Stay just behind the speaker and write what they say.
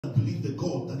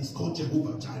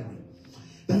Jehovah Jireh.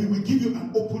 That he will give you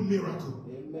an open miracle.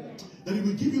 Amen. That he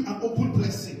will give you an open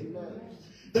blessing. Amen.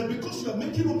 That because you are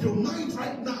making up your mind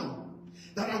right now,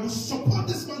 that I will support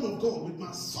this man of God with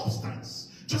my substance.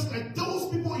 Just like those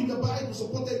people in the Bible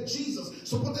supported Jesus,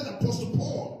 supported Apostle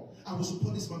Paul, I will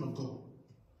support this man of God.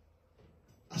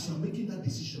 As you are making that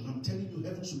decision, I'm telling you,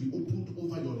 heavens will be opened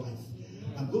over your life.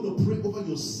 I'm going to pray over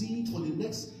your seed for the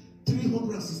next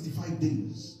 365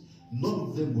 days. None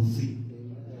of them will fail.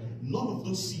 None of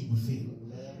those seed will fail.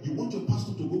 You want your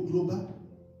pastor to go global?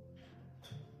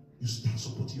 You start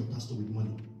supporting your pastor with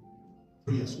money.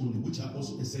 Prayers only, which are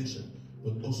also essential,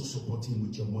 but also support him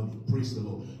with your money. Praise the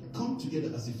Lord. Come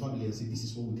together as a family and say, this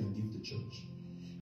is what we can give the church.